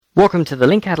Welcome to the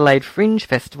LinkAdelaide Fringe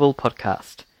Festival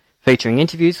podcast, featuring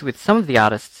interviews with some of the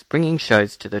artists bringing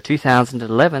shows to the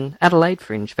 2011 Adelaide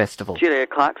Fringe Festival. Julia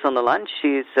Clark's on the line.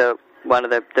 She's one of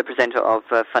the presenter of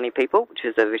Funny People, which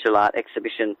is a visual art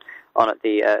exhibition on at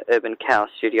the Urban Cow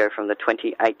Studio from the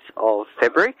 28th of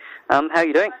February. How are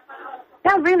you doing?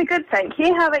 Yeah, really good, thank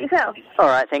you. How about yourself? All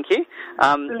right, thank you.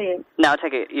 Brilliant. Now, I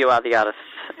take it you are the artist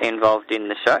involved in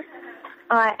the show?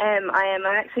 I am. I'm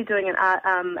actually doing an art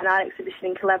exhibition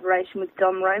in collaboration with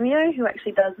Dom Romeo, who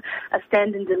actually does a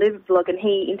Stand and Deliver blog, and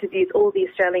he interviews all the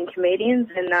Australian comedians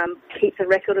and keeps a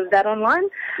record of that online.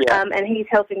 Yeah. And he's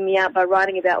helping me out by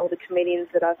writing about all the comedians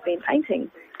that I've been painting.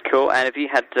 Cool. And have you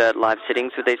had live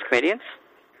sittings with these comedians?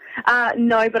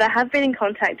 No, but I have been in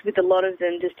contact with a lot of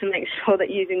them just to make sure that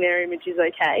using their image is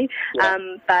okay. Yeah.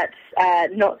 But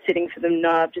not sitting for them,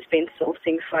 no. I've just been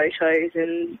sourcing photos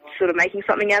and sort of making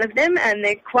something out of them, and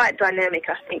they're quite dynamic,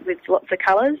 I think, with lots of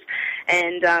colours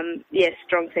and,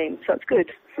 strong themes, so it's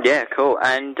good. Yeah, cool.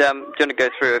 And do you want to go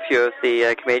through a few of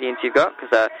the comedians you've got?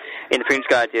 Because in the Fringe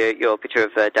Guide, your picture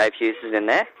of Dave Hughes is in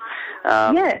there.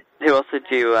 Yeah. Who else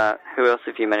have you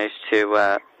managed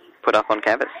to put up on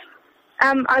canvas?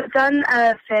 I've done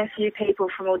a fair few people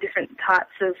from all different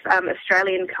types of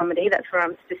Australian comedy. That's where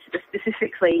I'm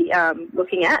specifically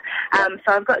looking at. So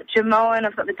I've got Jamoa, and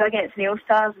I've got the Doug Anthony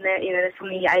All-Stars, and they're from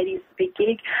the 80s, big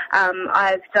gig.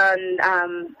 I've done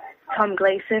Tom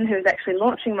Gleeson, who's actually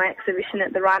launching my exhibition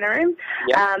at the Rhino Room.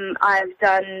 Yep. I've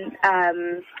done...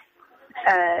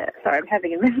 sorry, I'm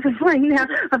having a mental blank now.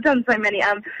 I've done so many.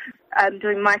 I'm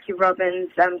doing Mikey Robbins,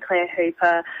 Claire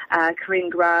Hooper, Corinne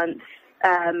Grant,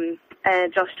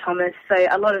 Josh Thomas, so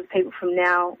a lot of people from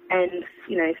now and,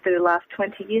 through the last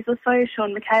 20 years or so,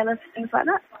 Sean Michaelis, things like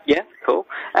that. Yeah, cool.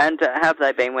 And how have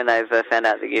they been when they've found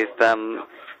out that you've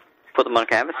put them on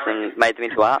canvas and made them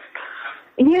into art?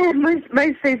 Yeah,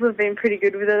 most people have been pretty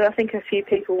good with it. I think a few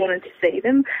people wanted to see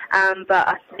them, but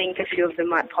I think a few of them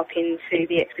might pop into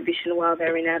the exhibition while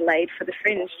they're in Adelaide for the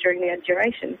Fringe during the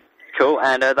duration. Cool.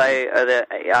 And are the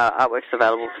artworks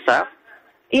available for sale?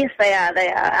 Yes, they are.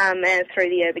 And through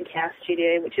the Urban Cow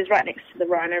Studio, which is right next to the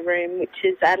Rhino Room, which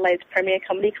is Adelaide's premier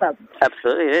comedy club.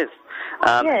 Absolutely, it is.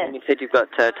 Yeah. And you said you've got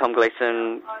Tom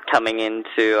Gleeson coming in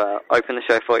to open the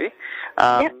show for you.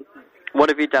 Yep. What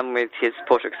have you done with his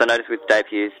portrait? Because I noticed with Dave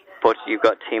Hughes' portrait, you've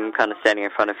got him kind of standing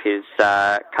in front of his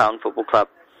Carlton Football Club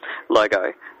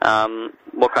logo.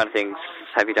 What kind of things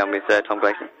have you done with Tom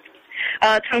Gleeson?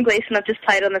 Tom Gleeson, I've just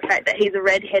played on the fact that he's a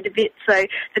redhead a bit, so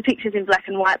the picture's in black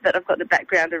and white, but I've got the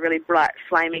background a really bright,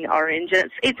 flaming orange, and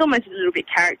it's almost a little bit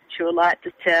caricature-like,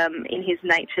 just in his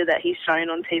nature that he's shown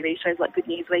on TV shows like Good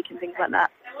News Week and things like that.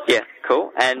 Yeah,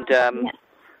 cool. And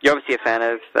you're obviously a fan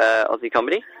of Aussie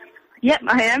comedy? Yep,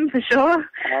 I am, for sure.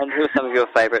 And who are some of your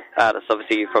favourite artists?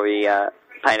 Obviously, you've probably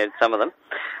painted some of them.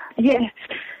 Yeah.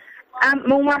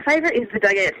 Well, my favourite is the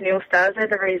Doug Anthony All-Stars. They're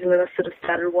the reason that I sort of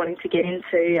started wanting to get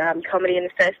into comedy in the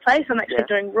first place. I'm actually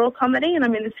doing Raw comedy, and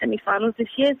I'm in the semi-finals this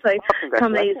year, so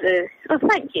comedy is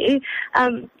thank you.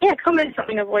 Comedy is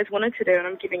something I've always wanted to do, and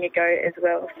I'm giving it a go as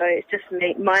well. So it's just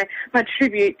my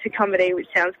tribute to comedy, which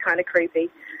sounds kind of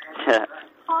creepy. That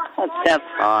sounds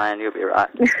fine. You'll be right.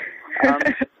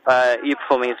 You're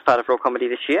performing as part of Raw Comedy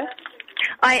this year?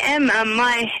 I am.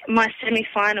 My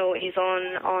semi-final is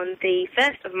on the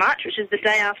 1st of March, which is the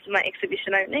day after my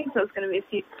exhibition opening, so it's going to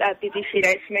be a busy few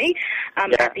days for me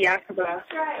at the Arca.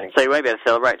 So you won't be able to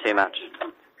celebrate too much?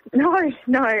 No,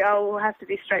 I'll have to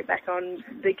be straight back on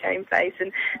the game face,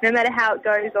 and no matter how it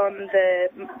goes on the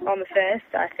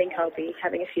 1st, I think I'll be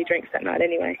having a few drinks that night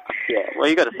anyway. Yeah, well,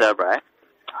 you've got to celebrate.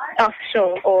 Oh,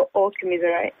 sure, or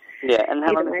commiserate. Yeah, and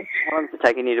how long is it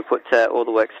taking you to put all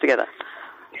the works together?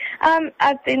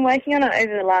 I've been working on it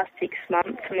over the last 6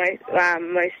 months.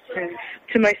 Most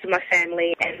of my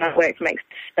family and my work makes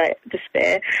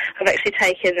despair. I've actually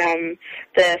taken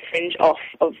the Fringe off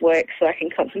of work so I can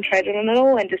concentrate on it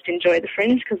all and just enjoy the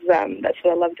Fringe because that's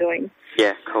what I love doing.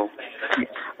 Yeah, cool.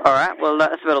 All right, well,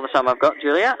 that's about all the time I've got,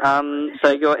 Julia.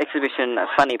 So your exhibition,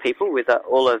 Funny People, with a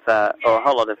whole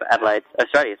lot of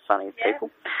Australia's funniest people,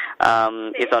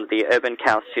 is on the Urban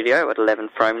Cow Studio at 11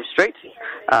 Froman Street.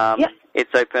 Yep.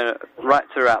 It's open right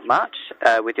throughout March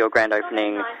with your grand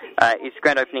opening. Is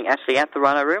grand opening actually at the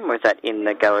Rhino Room, or is that in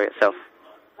the gallery itself?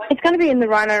 It's going to be in the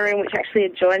Rhino Room, which actually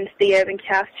adjoins the Urban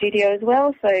Cow Studio as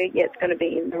well, so yeah, it's going to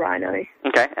be in the Rhino.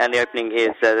 Okay, and the opening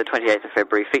is the 28th of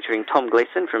February, featuring Tom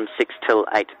Gleeson from 6 till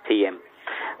 8 p.m.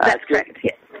 That's correct,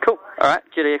 yeah. Cool. All right,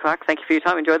 Julia Clark, thank you for your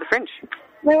time. Enjoy the Fringe.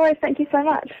 No worries, thank you so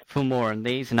much. For more on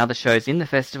these and other shows in the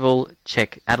festival,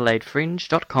 check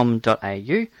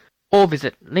adelaidefringe.com.au or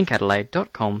visit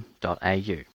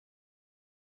linkadelaide.com.au.